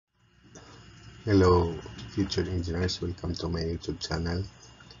Hello, future engineers. Welcome to my YouTube channel.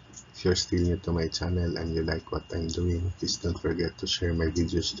 If you're still new to my channel and you like what I'm doing, please don't forget to share my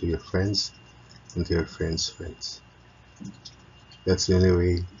videos to your friends and to your friends' friends. That's the only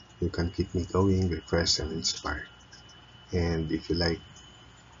way you can keep me going, refreshed, and inspired. And if you like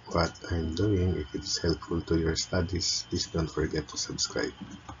what I'm doing, if it's helpful to your studies, please don't forget to subscribe.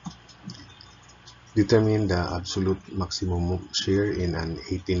 Determine the absolute maximum shear in an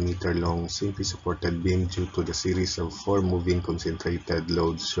 18-meter long simply supported beam due to the series of 4 moving concentrated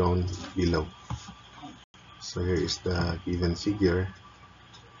loads shown below. So here is the given figure.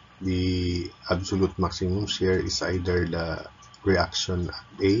 The absolute maximum shear is either the reaction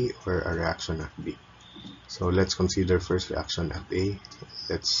at A or a reaction at B. So let's consider first reaction at A.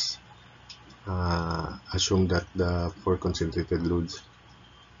 Let's assume that the 4 concentrated loads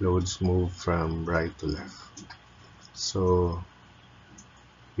move from right to left. So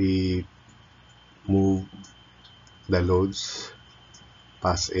we move the loads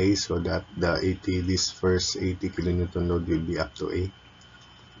past A so that this first 80 kilonewton load will be up to A,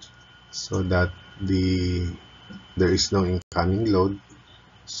 so that there is no incoming load.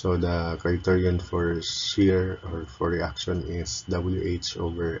 So the criterion for shear or for reaction is WH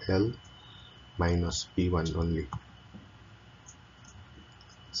over L minus P1 only.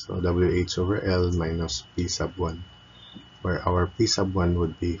 So WH over L minus P sub 1, where our P sub 1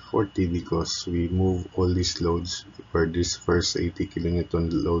 would be 40 because we move all these loads, where this first 80 kilonewton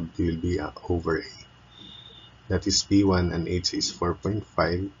load will be over A. That is P1 and H is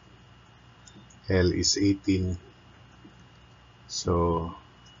 4.5, L is 18. So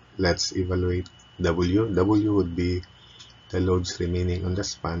let's evaluate W. W would be the loads remaining on the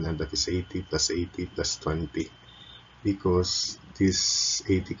span, and that is 80 plus 80 plus 20, because this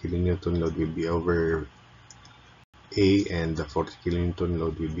 80 kilonewton load will be over A and the 40 kilonewton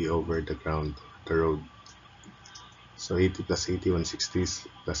load will be over the ground, the road. So 80 plus 80, 160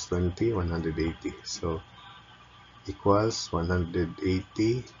 plus 20, 180. So equals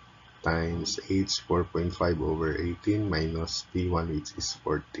 180 times H 4.5 over 18 minus P1, which is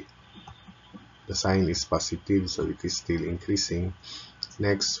 40. The sign is positive, so it is still increasing.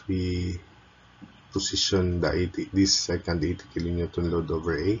 Next, we position this second 80 kilonewton load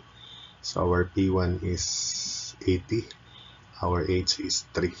over A. So our P1 is 80, our H is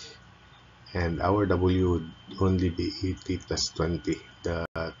 3, and our W would only be 80 plus 20, the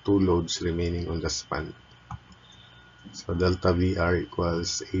two loads remaining on the span. So delta VR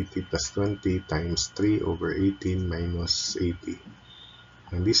equals 80 plus 20 times 3 over 18 minus 80.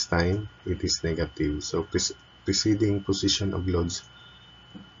 And this time, it is negative. So preceding position of loads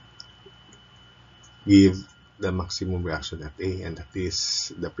give the maximum reaction at A, and that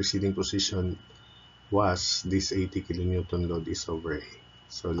is the preceding position was this 80 kilonewton load is over A.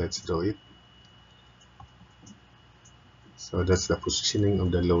 So let's draw it. So that's the positioning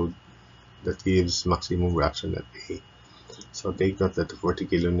of the load that gives maximum reaction at A. So take note that the 40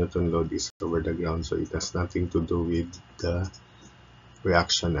 kilonewton load is over the ground, so it has nothing to do with the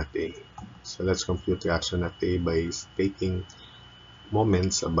reaction at A. So let's compute reaction at A by taking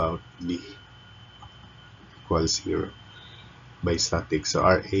moments about B equals 0 by static. So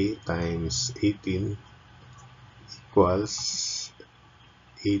RA times 18 equals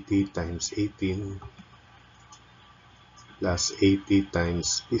 80 times 18 plus 80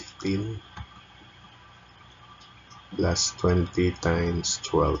 times 15 plus 20 times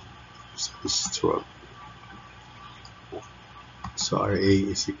 12. So it's 12. So RA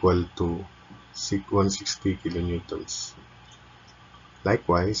is equal to 160 kilonewtons.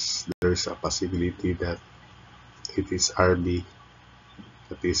 Likewise, there is a possibility that it is RB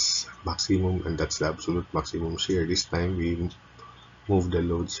that is maximum, and that's the absolute maximum shear. This time we move the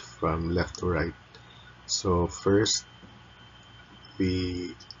loads from left to right. So first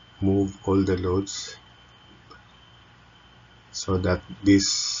we move all the loads so that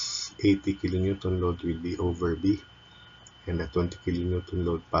this 80 kilonewton load will be over B, and the 20 kilonewton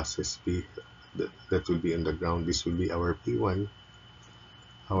load passes B, that will be on the ground. This will be our P1,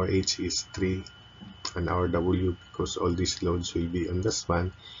 our H is 3, and our W, because all these loads will be on the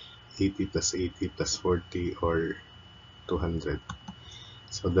span, 80 plus 80 plus 40 or 200.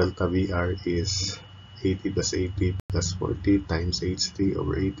 So delta VR is 80 plus 80 plus 40 times H3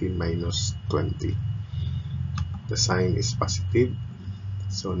 over 18 minus 20. The sign is positive.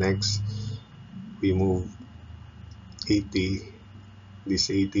 So next, we move 80, this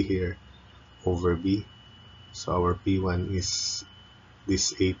 80 here, over B. So our P1 is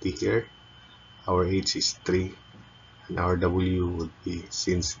this 80 here, our H is 3, and our W would be,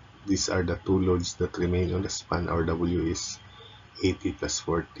 since these are the two loads that remain on the span, our W is 80 plus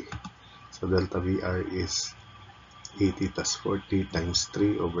 40. So So delta VR is 80 plus 40 times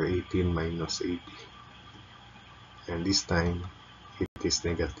 3 over 18 minus 80. And this time it is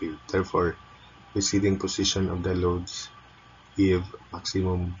negative. Therefore, receding position of the loads give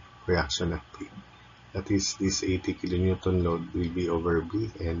maximum reaction at P. That is, this 80 kilonewton load will be over B,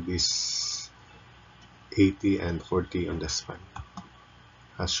 and this 80 and 40 on the span,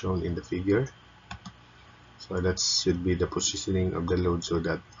 as shown in the figure. So that should be the positioning of the load so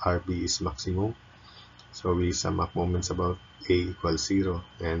that RB is maximum. So we sum up moments about A equals 0,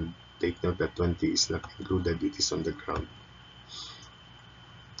 and take note that 20 is not included, it is on the ground.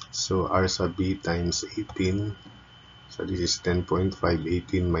 So R sub B times 18, so this is 10.5,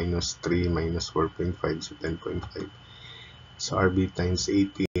 18 minus 3 minus 4.5, so 10.5. So RB times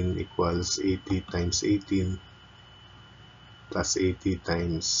 18 equals 80 times 18 plus 80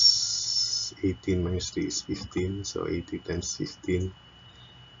 times 18 minus 3 is 15, so 80 times 15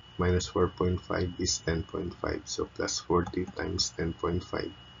 minus 4.5 is 10.5, so plus 40 times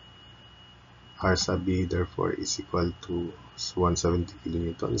 10.5. R sub B therefore is equal to 170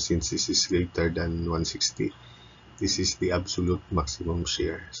 kilonewton. Since this is greater than 160, this is the absolute maximum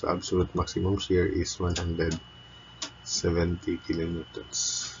shear. So absolute maximum shear is 170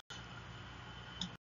 kilonewtons.